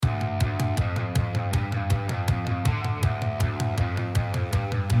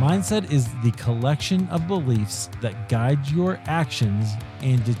Mindset is the collection of beliefs that guide your actions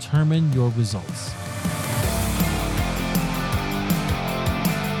and determine your results.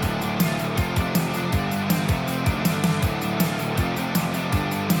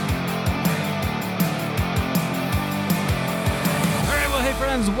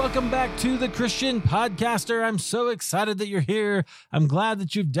 Welcome back to the Christian Podcaster. I'm so excited that you're here. I'm glad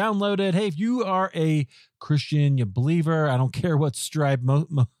that you've downloaded. Hey, if you are a Christian, you believer, I don't care what stripe,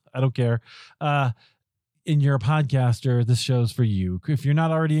 I don't care. And you're a podcaster, this show's for you. If you're not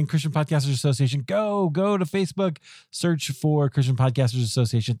already in Christian Podcasters Association, go to Facebook, search for Christian Podcasters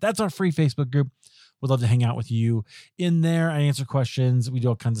Association. That's our free Facebook group. We'd love to hang out with you in there. I answer questions. We do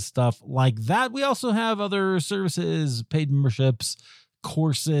all kinds of stuff like that. We also have other services, paid memberships,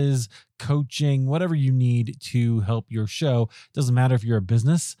 courses, coaching, whatever you need to help your show. Doesn't matter if you're a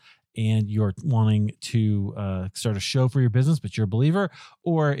business and you're wanting to start a show for your business, but you're a believer,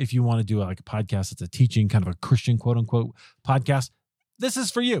 or if you want to do like a podcast that's a teaching kind of a Christian quote unquote podcast. This is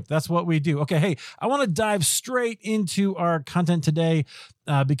for you. That's what we do. Okay. Hey, I want to dive straight into our content today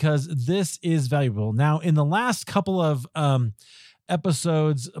because this is valuable. Now, in the last couple of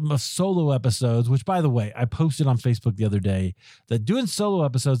episodes, solo episodes, which by the way, I posted on Facebook the other day that doing solo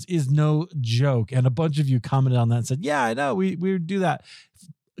episodes is no joke. And a bunch of you commented on that and said, yeah, I know we do that.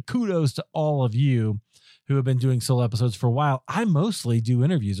 Kudos to all of you who have been doing solo episodes for a while. I mostly do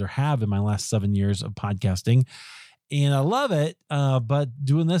interviews or have in my last 7 years of podcasting. And I love it. But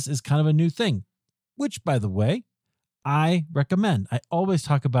doing this is kind of a new thing, which by the way, I recommend. I always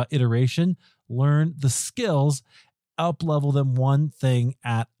talk about iteration, learn the skills, up-level them one thing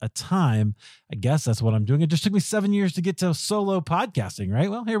at a time. I guess that's what I'm doing. It just took me 7 years to get to solo podcasting,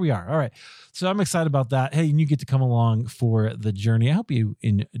 right? Well, here we are. All right. So I'm excited about that. Hey, and you get to come along for the journey. I hope you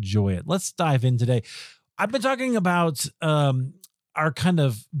enjoy it. Let's dive in today. I've been talking about our kind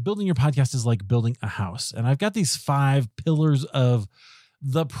of building your podcast is like building a house. And I've got these 5 pillars of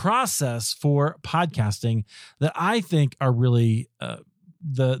the process for podcasting that I think are really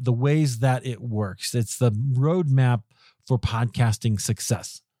the ways that it works. It's the roadmap for podcasting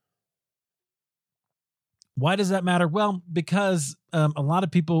success. Why does that matter? Well, because a lot of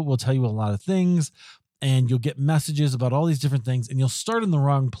people will tell you a lot of things and you'll get messages about all these different things and you'll start in the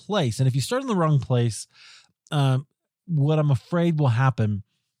wrong place. And if you start in the wrong place, what I'm afraid will happen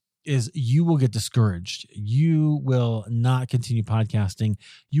is you will get discouraged. You will not continue podcasting.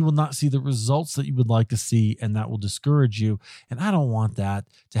 You will not see the results that you would like to see, and that will discourage you. And I don't want that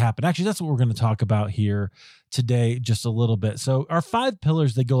to happen. Actually, that's what we're going to talk about here today just a little bit. So our 5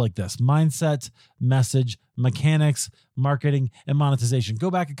 pillars, they go like this: mindset, message, mechanics, marketing, and monetization.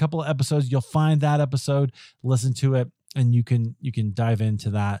 Go back a couple of episodes. You'll find that episode, listen to it, and you can dive into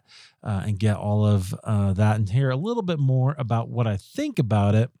that and get all of that and hear a little bit more about what I think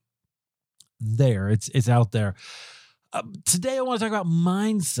about it. There, it's out there. Today, I want to talk about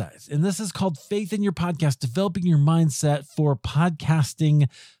mindset, and this is called Faith in Your Podcast, developing your mindset for podcasting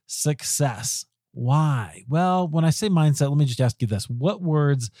success. Why? Well, when I say mindset, let me just ask you this. What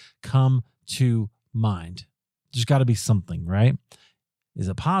words come to mind? There's got to be something, right? Is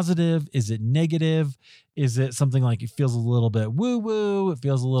it positive? Is it negative? Is it something like it feels a little bit woo-woo? It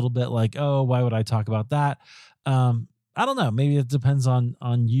feels a little bit like, oh, why would I talk about that? I don't know. Maybe it depends on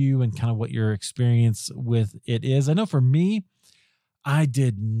you and kind of what your experience with it is. I know for me, I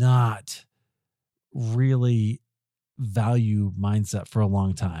did not really value mindset for a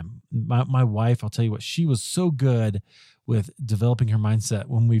long time. My wife, I'll tell you what, she was so good with developing her mindset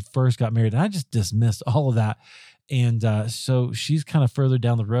when we first got married. And I just dismissed all of that. And so she's kind of further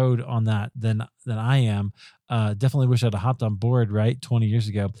down the road on that than I am. Definitely wish I'd have hopped on board, right, 20 years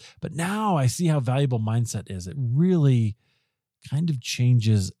ago. But now I see how valuable mindset is. It really kind of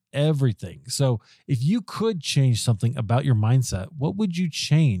changes everything. So if you could change something about your mindset, what would you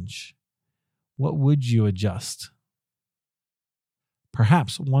change? What would you adjust?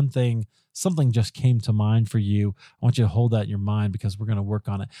 Perhaps one thing, something just came to mind for you. I want you to hold that in your mind because we're going to work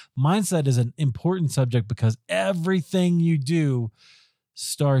on it. Mindset is an important subject because everything you do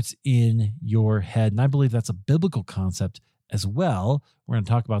starts in your head. And I believe that's a biblical concept as well. We're going to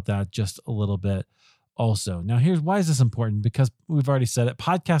talk about that just a little bit also. Now, why is this important? Because we've already said it.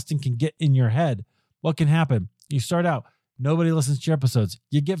 Podcasting can get in your head. What can happen? You start out, nobody listens to your episodes.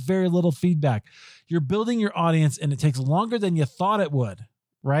 You get very little feedback. You're building your audience and it takes longer than you thought it would,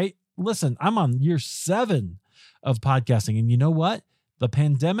 right? Listen, I'm on year 7 of podcasting. And you know what? The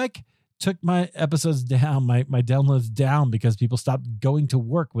pandemic took my episodes down, my downloads down because people stopped going to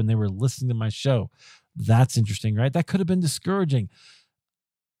work when they were listening to my show. That's interesting, right? That could have been discouraging.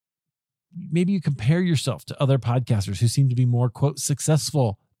 Maybe you compare yourself to other podcasters who seem to be more, quote,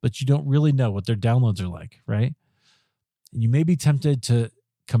 successful but you don't really know what their downloads are like, right? And you may be tempted to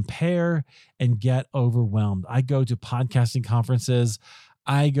compare and get overwhelmed. I go to podcasting conferences.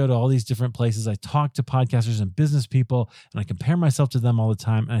 I go to all these different places. I talk to podcasters and business people, and I compare myself to them all the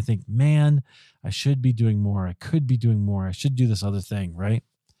time. And I think, man, I should be doing more. I could be doing more. I should do this other thing, right?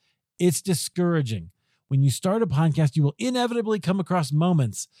 It's discouraging. When you start a podcast, you will inevitably come across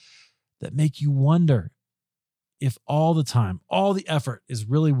moments that make you wonder if all the time, all the effort is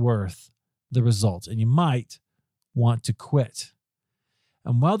really worth the results. And you might want to quit.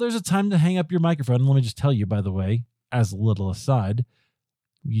 And while there's a time to hang up your microphone, let me just tell you, by the way, as a little aside,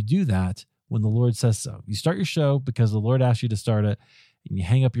 you do that when the Lord says so. You start your show because the Lord asked you to start it, and you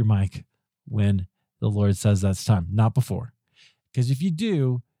hang up your mic when the Lord says that's time, not before. Because if you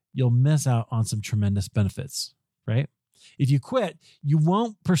do, you'll miss out on some tremendous benefits, right? If you quit, you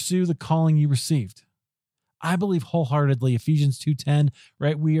won't pursue the calling you received. I believe wholeheartedly Ephesians 2:10,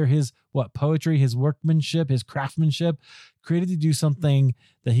 right? We are his poetry, his workmanship, his craftsmanship, created to do something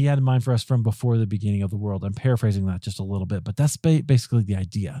that he had in mind for us from before the beginning of the world. I'm paraphrasing that just a little bit, but that's basically the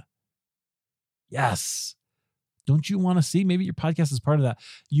idea. Yes. Don't you want to see? Maybe your podcast is part of that.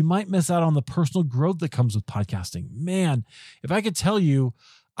 You might miss out on the personal growth that comes with podcasting. Man, if I could tell you,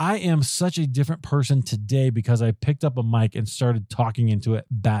 I am such a different person today because I picked up a mic and started talking into it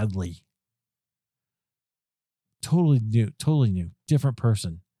badly. Totally new, different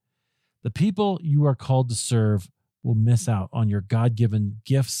person. The people you are called to serve will miss out on your God-given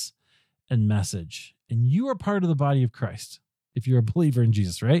gifts and message. And you are part of the body of Christ. If you're a believer in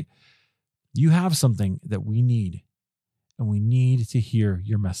Jesus, right? You have something that we need, and we need to hear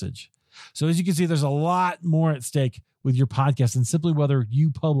your message. So as you can see, there's a lot more at stake with your podcast than simply whether you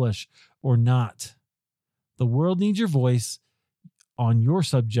publish or not. The world needs your voice on your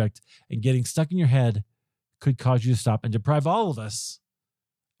subject, and getting stuck in your head could cause you to stop and deprive all of us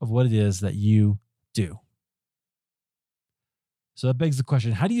of what it is that you do. So that begs the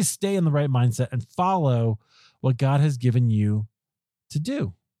question, how do you stay in the right mindset and follow what God has given you to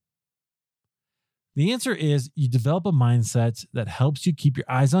do? The answer is you develop a mindset that helps you keep your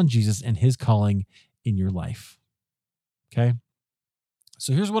eyes on Jesus and his calling in your life. Okay?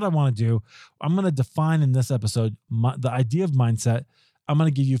 So here's what I want to do. I'm going to define in this episode the idea of mindset. I'm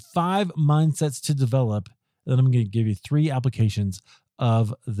going to give you 5 mindsets to develop. Then I'm going to give you 3 applications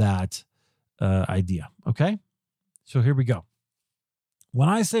of that idea. Okay? So here we go. When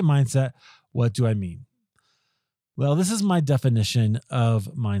I say mindset, what do I mean? Well, this is my definition of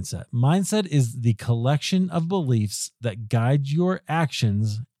mindset. Mindset is the collection of beliefs that guide your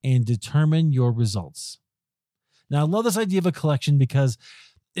actions and determine your results. Now, I love this idea of a collection because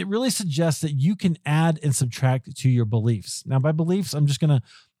it really suggests that you can add and subtract to your beliefs. Now, by beliefs, I'm just going to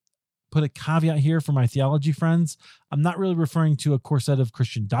put a caveat here for my theology friends. I'm not really referring to a core set of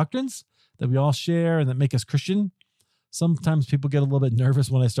Christian doctrines that we all share and that make us Christian. Sometimes people get a little bit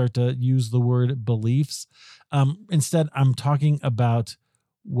nervous when I start to use the word beliefs. Instead, I'm talking about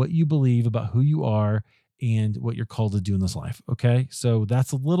what you believe about who you are and what you're called to do in this life. Okay, so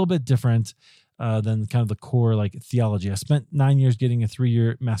that's a little bit different than kind of the core like theology. I spent 9 years getting a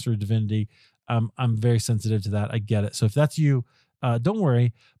 3-year Master of Divinity. I'm very sensitive to that. I get it. So if that's you, don't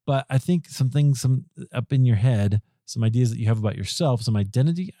worry. But I think some up in your head, some ideas that you have about yourself, some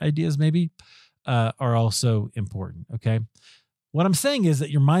identity ideas maybe, are also important. Okay. What I'm saying is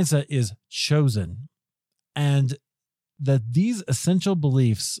that your mindset is chosen and that these essential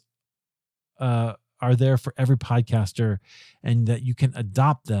beliefs are there for every podcaster and that you can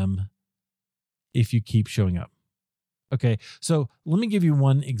adopt them if you keep showing up. Okay. So let me give you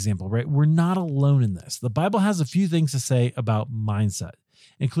one example, right? We're not alone in this. The Bible has a few things to say about mindset,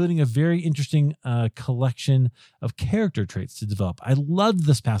 including a very interesting collection of character traits to develop. I loved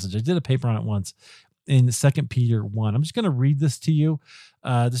this passage. I did a paper on it once in 2 Peter 1. I'm just going to read this to you,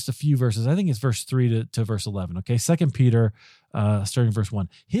 just a few verses. I think it's verse 3 to verse 11. Okay, 2 Peter, starting verse 1.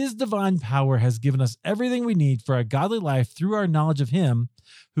 His divine power has given us everything we need for a godly life through our knowledge of him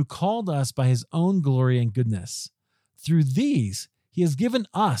who called us by his own glory and goodness. Through these, he has given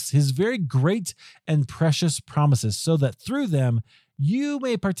us his very great and precious promises so that through them, you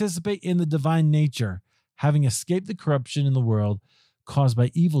may participate in the divine nature, having escaped the corruption in the world caused by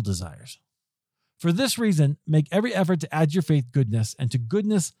evil desires. For this reason, make every effort to add to your faith goodness, and to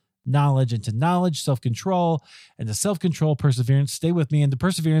goodness, knowledge, and to knowledge, self-control, and to self-control, perseverance. Stay with me. And to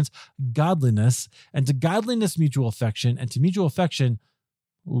perseverance, godliness, and to godliness, mutual affection, and to mutual affection,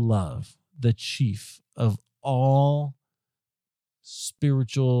 love, the chief of all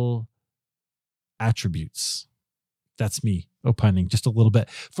spiritual attributes. That's me opining just a little bit.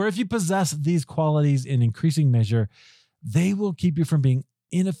 For if you possess these qualities in increasing measure, they will keep you from being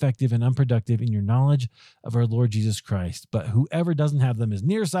ineffective and unproductive in your knowledge of our Lord Jesus Christ. But whoever doesn't have them is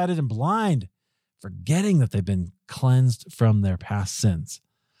nearsighted and blind, forgetting that they've been cleansed from their past sins.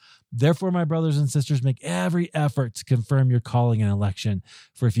 Therefore, my brothers and sisters, make every effort to confirm your calling and election.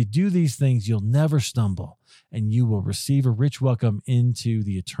 For if you do these things, you'll never stumble, and you will receive a rich welcome into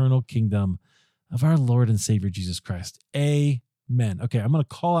the eternal kingdom of our Lord and Savior Jesus Christ. Amen. Okay, I'm going to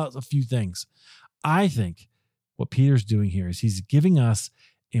call out a few things. I think what Peter's doing here is he's giving us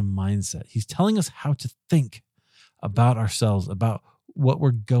a mindset. He's telling us how to think about ourselves, about what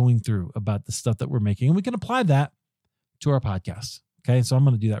we're going through, about the stuff that we're making. And we can apply that to our podcast. Okay, so I'm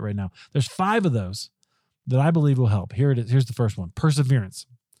going to do that right now. There's 5 of those that I believe will help. Here it is. Here's the first one: perseverance.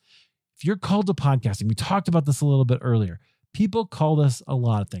 If you're called to podcasting, we talked about this a little bit earlier. People call this a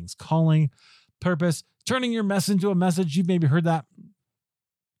lot of things: calling, purpose, turning your mess into a message. You've maybe heard that.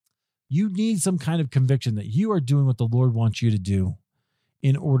 You need some kind of conviction that you are doing what the Lord wants you to do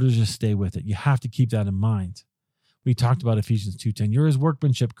in order to stay with it. You have to keep that in mind. We talked about Ephesians 2:10. You're his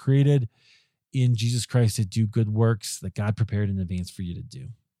workmanship, created in Jesus Christ to do good works that God prepared in advance for you to do.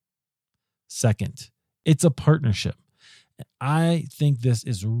 Second, it's a partnership. I think this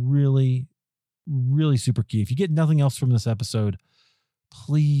is really, really super key. If you get nothing else from this episode,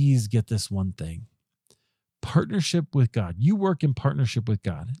 please get this one thing: partnership with God. You work in partnership with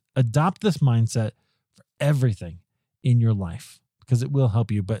God. Adopt this mindset for everything in your life, because it will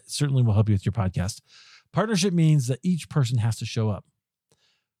help you, but certainly will help you with your podcast. Partnership means that each person has to show up.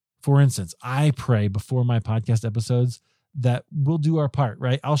 For instance, I pray before my podcast episodes that we'll do our part,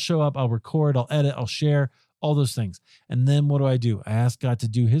 right? I'll show up, I'll record, I'll edit, I'll share, all those things. And then what do? I ask God to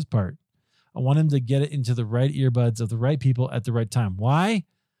do his part. I want him to get it into the right earbuds of the right people at the right time. Why?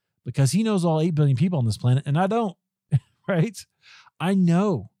 Because he knows all 8 billion people on this planet, and I don't, right? I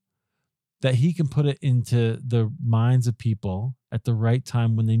know that he can put it into the minds of people at the right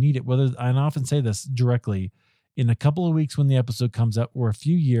time when they need it. Whether, I often say this directly, in a couple of weeks when the episode comes out, or a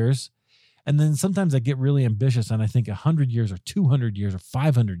few years. And then sometimes I get really ambitious and I think 100 years or 200 years or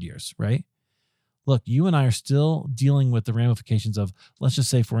 500 years, right? Look, you and I are still dealing with the ramifications of, let's just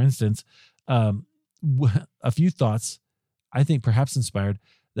say, for instance, a few thoughts, I think perhaps inspired,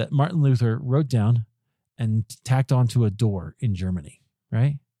 that Martin Luther wrote down and tacked onto a door in Germany,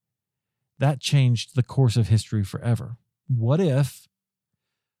 right? That changed the course of history forever. What if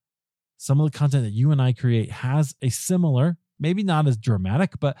some of the content that you and I create has a similar, maybe not as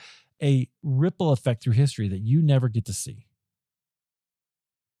dramatic, but a ripple effect through history that you never get to see?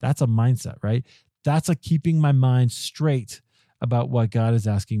 That's a mindset, right? That's a keeping my mind straight about what God is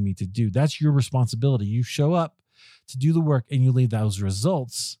asking me to do. That's your responsibility. You show up to do the work and you leave those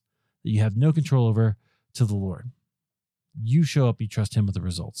results that you have no control over to the Lord. You show up, you trust him with the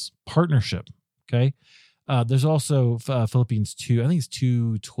results. Partnership, okay? There's also Philippians 2, I think it's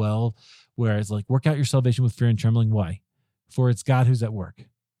 2:12, where it's like, work out your salvation with fear and trembling. Why? For it's God who's at work.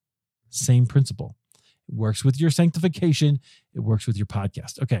 Same principle. It works with your sanctification. It works with your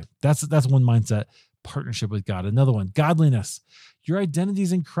podcast. Okay, that's one mindset: partnership with God. Another one: godliness. Your identity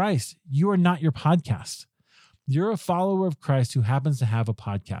is in Christ. You are not your podcast. You're a follower of Christ who happens to have a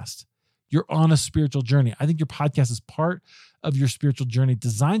podcast. You're on a spiritual journey. I think your podcast is part of your spiritual journey,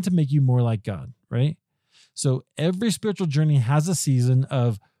 designed to make you more like God, right? So every spiritual journey has a season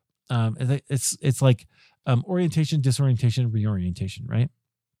of, it's like orientation, disorientation, reorientation, right?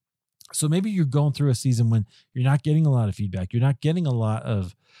 So maybe you're going through a season when you're not getting a lot of feedback. You're not getting a lot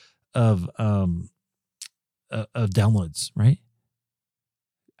of downloads, right?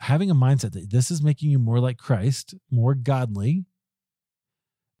 Having a mindset that this is making you more like Christ, more godly,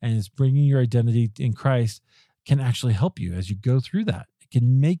 and it's bringing your identity in Christ can actually help you as you go through that. It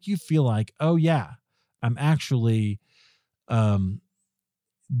can make you feel like, oh yeah, I'm actually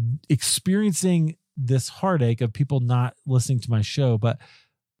experiencing this heartache of people not listening to my show, but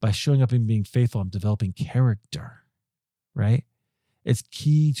by showing up and being faithful, I'm developing character, right? It's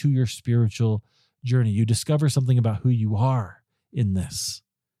key to your spiritual journey. You discover something about who you are in this.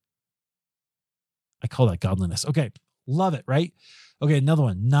 I call that godliness. Okay, love it, right? Okay, another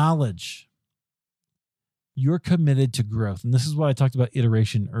one: knowledge. You're committed to growth. And this is what I talked about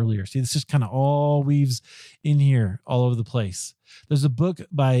iteration earlier. See, this just kind of all weaves in here all over the place. There's a book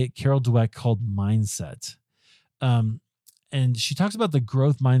by Carol Dweck called Mindset. And she talks about the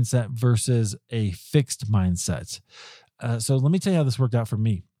growth mindset versus a fixed mindset. So let me tell you how this worked out for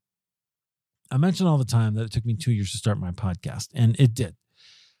me. I mention all the time that it took me 2 years to start my podcast, and it did.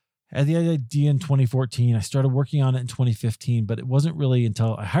 I had the idea in 2014. I started working on it in 2015, but it wasn't really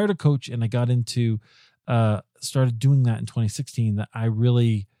until I hired a coach and I got into started doing that in 2016 that I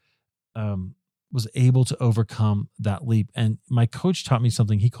really was able to overcome that leap. And my coach taught me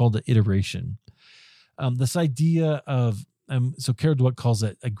something he called it iteration. This idea of, so Carol Dweck calls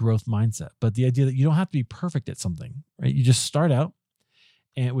it a growth mindset, but the idea that you don't have to be perfect at something, right? You just start out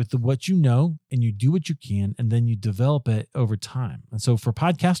and with what you know, and you do what you can, and then you develop it over time. And so for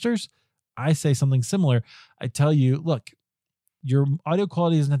podcasters, I say something similar. I tell you, look, your audio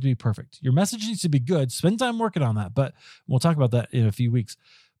quality doesn't have to be perfect. Your message needs to be good. Spend time working on that, but we'll talk about that in a few weeks.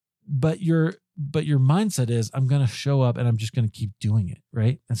 But your mindset is, I'm going to show up and I'm just going to keep doing it,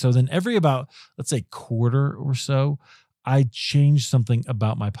 right? And so then every about, let's say, quarter or so, I change something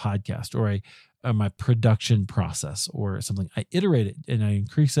about my podcast or my production process or something. I iterate it and I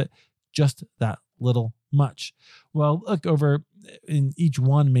increase it just that little much. Well, look, over in each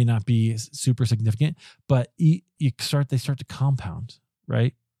one may not be super significant, but they start to compound,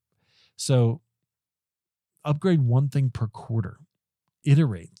 right? So upgrade one thing per quarter,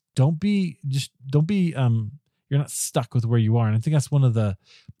 iterate. Don't be, you're not stuck with where you are. And I think that's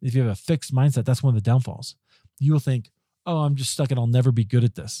if you have a fixed mindset, that's one of the downfalls. You will think, oh, I'm just stuck and I'll never be good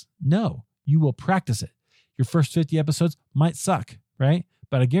at this. No, you will practice it. Your first 50 episodes might suck, right?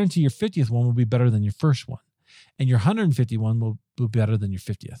 But I guarantee your 50th one will be better than your first one. And your 151 will be better than your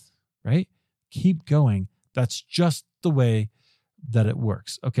 50th, right? Keep going. That's just the way that it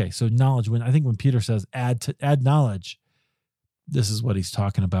works. Okay, so knowledge, when Peter says add knowledge, this is what he's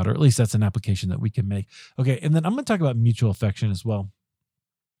talking about, or at least that's an application that we can make. Okay, and then I'm going to talk about mutual affection as well,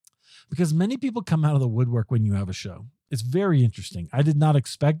 because many people come out of the woodwork when you have a show. It's very interesting. I did not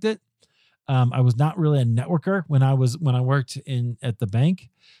expect it. I was not really a networker when I worked at the bank.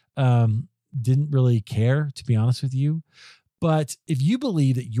 Didn't really care, to be honest with you. But if you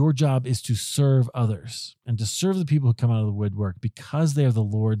believe that your job is to serve others and to serve the people who come out of the woodwork because they are the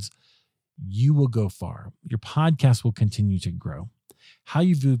Lord's, you will go far. Your podcast will continue to grow. How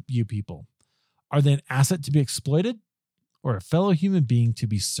you view people. Are they an asset to be exploited or a fellow human being to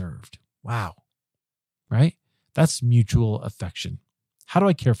be served? Wow. Right? That's mutual affection. How do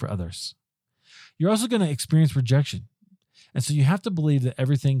I care for others? You're also going to experience rejection. And so you have to believe that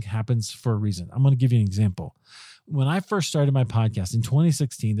everything happens for a reason. I'm going to give you an example. When I first started my podcast in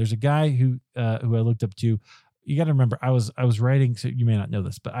 2016, there's a guy who I looked up to. You got to remember, I was writing, so you may not know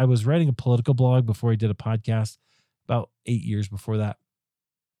this, but I was writing a political blog before I did a podcast about 8 years before that.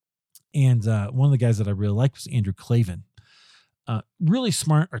 And one of the guys that I really liked was Andrew Klavan. Really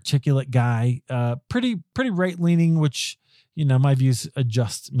smart, articulate guy, pretty right-leaning, which, my views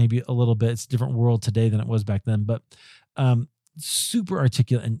adjust maybe a little bit. It's a different world today than it was back then, but super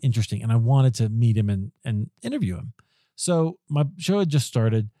articulate and interesting. And I wanted to meet him and interview him. So my show had just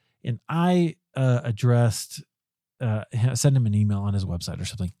started, and I sent him an email on his website or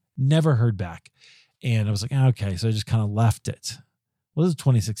something. Never heard back. And I was like, okay. So I just kind of left it. Well, this is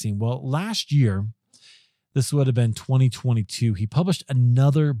 2016. Well, last year, this would have been 2022. He published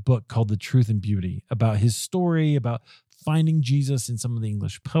another book called The Truth and Beauty about his story, about finding Jesus in some of the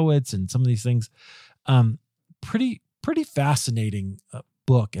English poets and some of these things. Pretty fascinating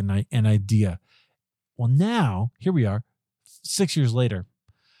book and idea. Well, now here we are, 6 years later.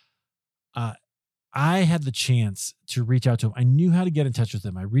 I had the chance to reach out to him. I knew how to get in touch with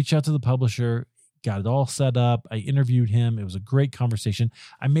him. I reached out to the publisher, got it all set up. I interviewed him. It was a great conversation.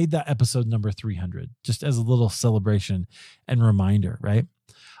 I made that episode number 300 just as a little celebration and reminder, right?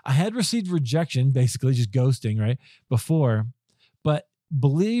 I had received rejection, basically just ghosting, right, before, but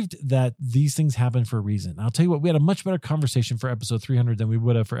believed that these things happen for a reason. I'll tell you what, we had a much better conversation for episode 300 than we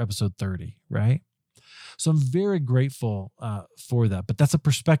would have for episode 30, right? So I'm very grateful for that, but that's a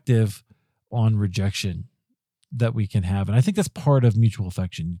perspective on rejection that we can have. And I think that's part of mutual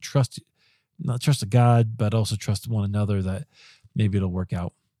affection. You not trust God, but also trust one another that maybe it'll work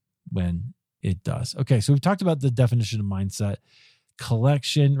out when it does. Okay. So we've talked about the definition of mindset.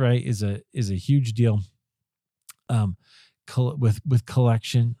 Collection, right, is a huge deal. With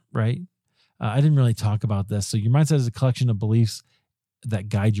collection, right? I didn't really talk about this. So your mindset is a collection of beliefs that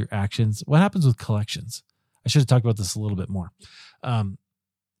guide your actions. What happens with collections? I should have talked about this a little bit more.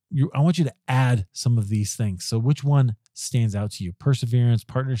 I want you to add some of these things. So which one stands out to you? Perseverance,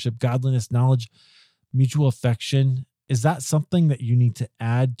 partnership, godliness, knowledge, mutual affection. Is that something that you need to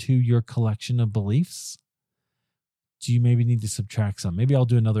add to your collection of beliefs? Do you maybe need to subtract some? Maybe I'll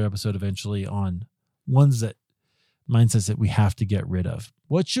do another episode eventually on mindsets that we have to get rid of.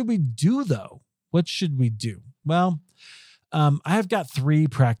 What should we do though? What should we do? Well, I have got 3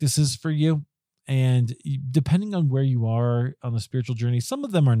 practices for you. And depending on where you are on the spiritual journey, some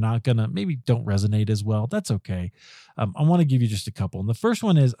of them are maybe don't resonate as well. That's okay. I want to give you just a couple. And the first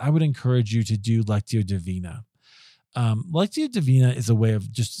one is I would encourage you to do Lectio Divina. Lectio Divina is a way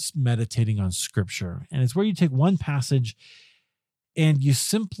of just meditating on scripture. And it's where you take one passage and you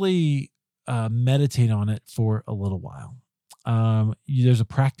simply meditate on it for a little while. There's a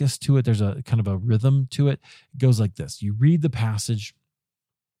practice to it. There's a kind of a rhythm to it. It goes like this. You read the passage.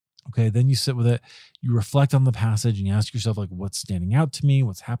 Okay. Then you sit with it. You reflect on the passage and you ask yourself, like, what's standing out to me?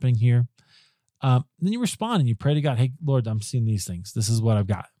 What's happening here? Then you respond and you pray to God. Hey, Lord, I'm seeing these things. This is what I've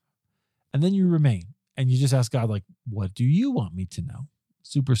got. And then you remain and you just ask God, like, what do you want me to know?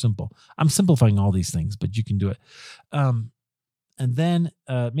 Super simple. I'm simplifying all these things, but you can do it. And then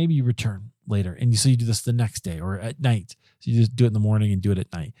maybe you return later and you do this the next day or at night. So you just do it in the morning and do it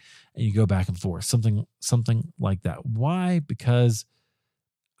at night and you go back and forth, something like that. Why? Because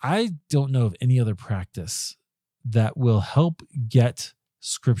I don't know of any other practice that will help get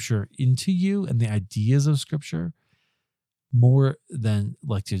scripture into you and the ideas of scripture more than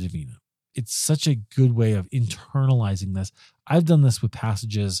Lectio Divina. It's such a good way of internalizing this. I've done this with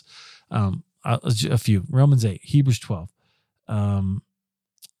passages, a few, Romans 8, Hebrews 12,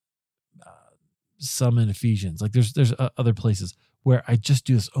 some in Ephesians. Like there's other places where I just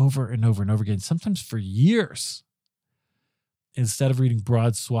do this over and over and over again, sometimes for years. Instead of reading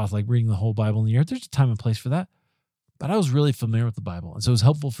broad swath, like reading the whole Bible in the year, there's a time and place for that. But I was really familiar with the Bible. And so it was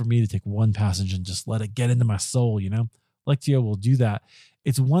helpful for me to take one passage and just let it get into my soul, Lectio will do that.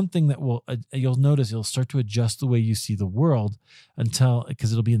 It's one thing that you'll notice it'll start to adjust the way you see the world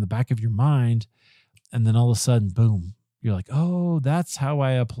because it'll be in the back of your mind. And then all of a sudden, boom, you're like, oh, that's how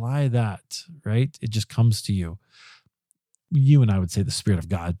I apply that, right? It just comes to you. You and I would say the Spirit of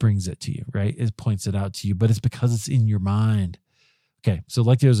God brings it to you, right? It points it out to you, but it's because it's in your mind. Okay, so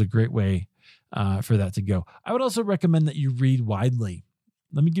Lectio is a great way for that to go. I would also recommend that you read widely.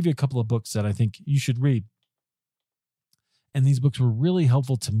 Let me give you a couple of books that I think you should read. And these books were really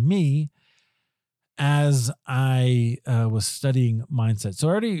helpful to me as I was studying mindset. So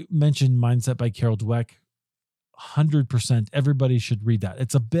I already mentioned Mindset by Carol Dweck. 100%. Everybody should read that.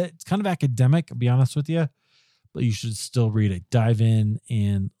 It's kind of academic, I'll be honest with you, but you should still read it. Dive in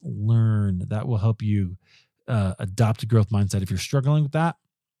and learn. That will help you adopt a growth mindset. If you're struggling with that,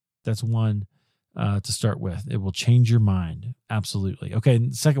 that's one to start with. It will change your mind. Absolutely. Okay.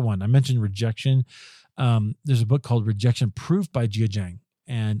 And the second one, I mentioned rejection. There's a book called Rejection Proof by Jia Jiang,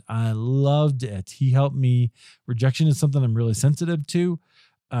 and I loved it. He helped me. Rejection is something I'm really sensitive to,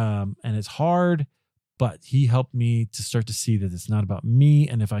 and it's hard, but he helped me to start to see that it's not about me.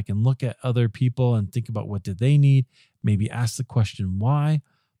 And if I can look at other people and think about what did they need, maybe ask the question why,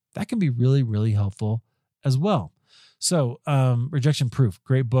 that can be really, really helpful as well. So Rejection Proof,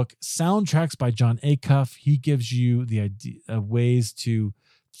 great book. Soundtracks by John Acuff. He gives you the idea, ways to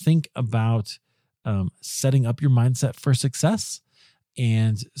think about setting up your mindset for success,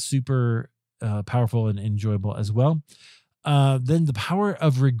 and super powerful and enjoyable as well. Then The Power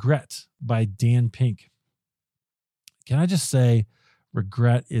of Regret by Dan Pink. Can I just say,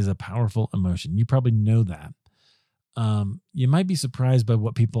 regret is a powerful emotion. You probably know that. You might be surprised by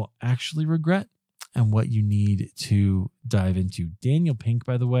what people actually regret and what you need to dive into. Daniel Pink,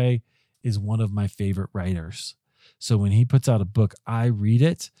 by the way, is one of my favorite writers. So when he puts out a book, I read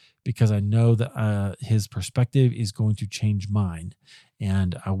it because I know that his perspective is going to change mine,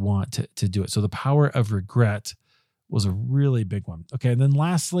 and I want to do it. So The Power of Regret was a really big one. Okay, and then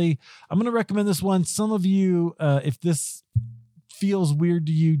lastly, I'm going to recommend this one. Some of you, if this feels weird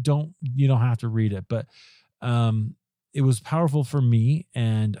to you, you don't have to read it, but it was powerful for me,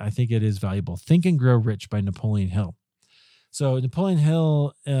 and I think it is valuable. Think and Grow Rich by Napoleon Hill. So Napoleon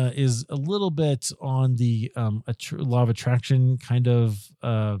Hill is a little bit on the law of attraction kind of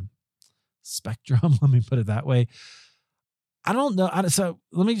spectrum. Let me put it that way. I don't know. So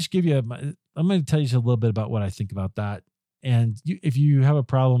let me just give you I'm going to tell you a little bit about what I think about that. And if you have a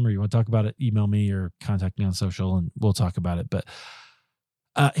problem or you want to talk about it, email me or contact me on social and we'll talk about it. But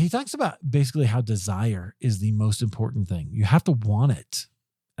he talks about basically how desire is the most important thing. You have to want it.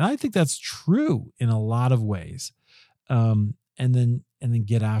 And I think that's true in a lot of ways. And then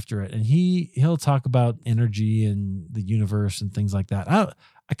get after it. And he'll talk about energy and the universe and things like that.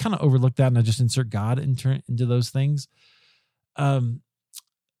 I kind of overlook that and I just insert God into those things.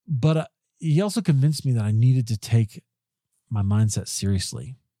 But he also convinced me that I needed to take my mindset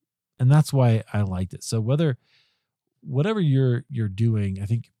seriously. And that's why I liked it. So whatever you're doing, I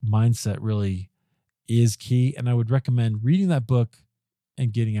think mindset really is key. And I would recommend reading that book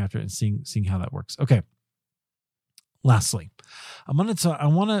and getting after it and seeing how that works. Okay. Lastly, I want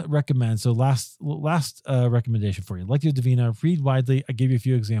to recommend, so last recommendation for you, Lectio Divina, read widely. I gave you a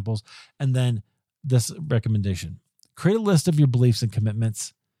few examples. And then this recommendation, create a list of your beliefs and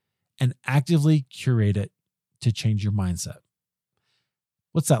commitments and actively curate it to change your mindset.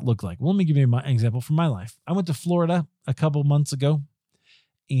 What's that look like? Well, let me give you my example from my life. I went to Florida a couple months ago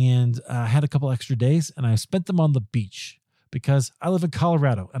and I had a couple extra days and I spent them on the beach because I live in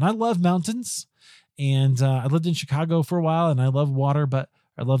Colorado and I love mountains. And I lived in Chicago for a while and I love water, but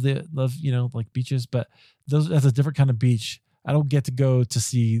I love like beaches, but that's a different kind of beach. I don't get to go to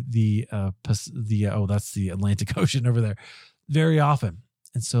see that's the Atlantic Ocean over there very often.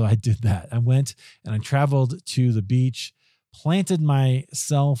 And so I did that. I went and I traveled to the beach, planted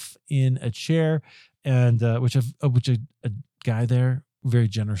myself in a chair, and which a guy there very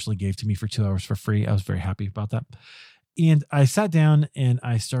generously gave to me for 2 hours for free. I was very happy about that. And I sat down and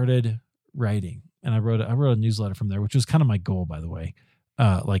I started writing, and I wrote a newsletter from there, which was kind of my goal, by the way.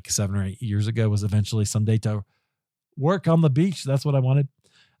 Like 7 or 8 years ago, was eventually someday to work on the beach. That's what I wanted.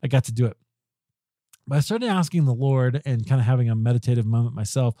 I got to do it. But I started asking the Lord and kind of having a meditative moment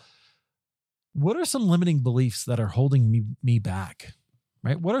myself. What are some limiting beliefs that are holding me back,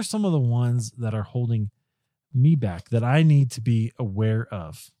 right? What are some of the ones that are holding me back that I need to be aware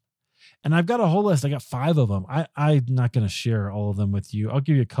of? And I've got a whole list. I got 5 of them. I'm not going to share all of them with you. I'll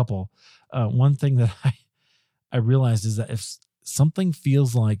give you a couple. One thing that I realized is that if something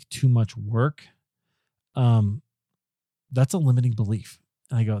feels like too much work, that's a limiting belief.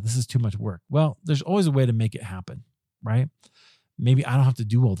 And I go, this is too much work. Well, there's always a way to make it happen, right? Maybe I don't have to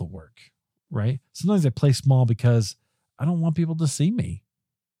do all the work, right? Sometimes I play small because I don't want people to see me.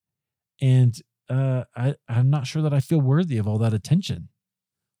 And I'm not sure that I feel worthy of all that attention.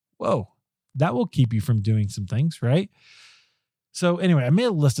 Whoa, that will keep you from doing some things, right? So anyway, I made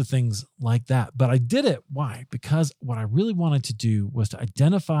a list of things like that, but I did it. Why? Because what I really wanted to do was to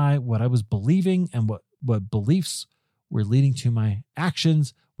identify what I was believing and what beliefs were leading to my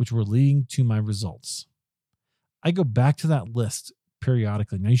actions, which were leading to my results. I go back to that list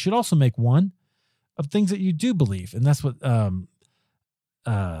periodically. Now, you should also make one of things that you do believe, and that's what John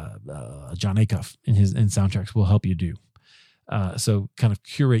Acuff in Soundtracks will help you do. So kind of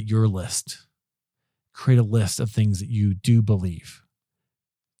curate your list. Create a list of things that you do believe.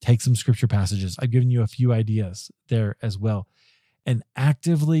 Take some scripture passages. I've given you a few ideas there as well. And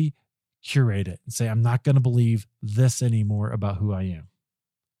actively curate it and say, I'm not going to believe this anymore about who I am.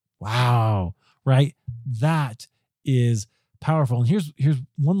 Wow. Right? That is powerful. And here's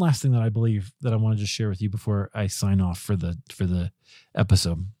one last thing that I believe that I want to just share with you before I sign off for the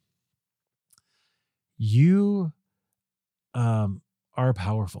episode. You are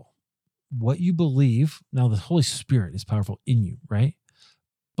powerful. What you believe, now the Holy Spirit is powerful in you, right?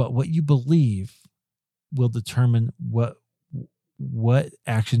 But what you believe will determine what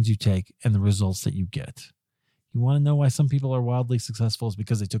actions you take and the results that you get. You want to know why some people are wildly successful is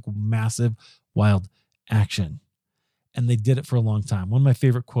because they took massive, wild action. And they did it for a long time. One of my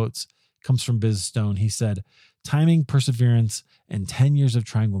favorite quotes comes from Biz Stone. He said, timing, perseverance, and 10 years of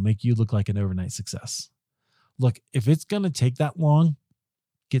trying will make you look like an overnight success. Look, if it's going to take that long,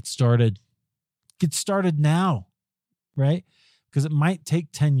 get started. Get started now, right? Because it might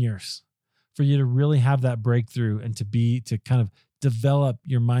take 10 years for you to really have that breakthrough and to kind of develop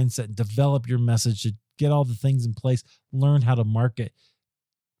your mindset, develop your message, to get all the things in place, learn how to market,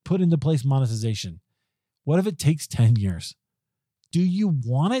 put into place monetization. What if it takes 10 years? Do you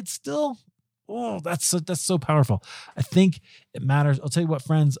want it still? Oh, that's so powerful. I think it matters. I'll tell you what,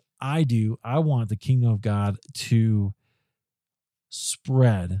 friends, I do. I want the kingdom of God to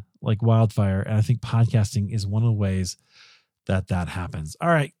spread like wildfire. And I think podcasting is one of the ways that happens. All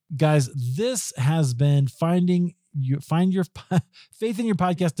right, guys, this has been find your faith in your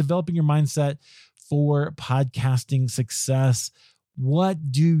podcast, developing your mindset for podcasting success.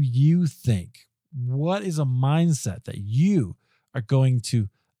 What do you think? What is a mindset that you are going to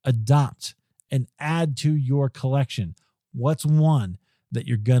adopt and add to your collection? What's one that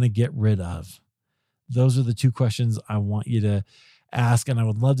you're going to get rid of? Those are the 2 questions I want you to ask, and I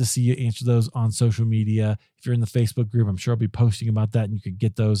would love to see you answer those on social media. If you're in the Facebook group, I'm sure I'll be posting about that, and you can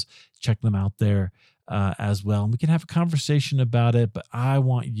get those, check them out there as well. And we can have a conversation about it, but I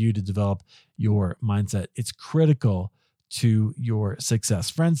want you to develop your mindset. It's critical to your success.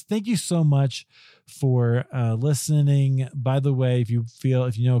 Friends, thank you so much for listening. By the way, if you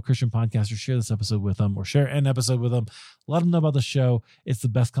know a Christian podcaster, share this episode with them or share an episode with them. Let them know about the show. It's the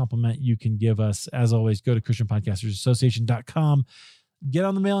best compliment you can give us. As always, go to ChristianPodcastersAssociation.com. Get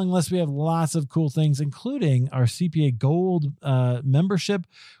on the mailing list. We have lots of cool things, including our CPA Gold membership,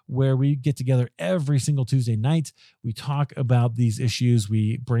 where we get together every single Tuesday night. We talk about these issues.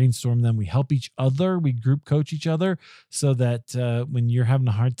 We brainstorm them. We help each other. We group coach each other so that when you're having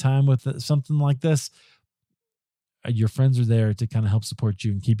a hard time with something like this, your friends are there to kind of help support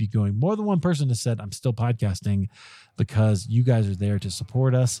you and keep you going. More than one person has said, I'm still podcasting because you guys are there to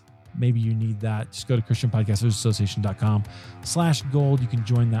support us. Maybe you need that. Just go to ChristianPodcastersAssociation.com/gold. You can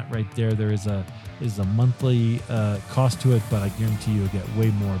join that right there. There is a monthly cost to it, but I guarantee you'll get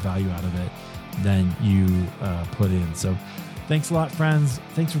way more value out of it than you put in. So thanks a lot, friends.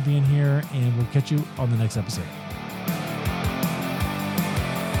 Thanks for being here, and we'll catch you on the next episode.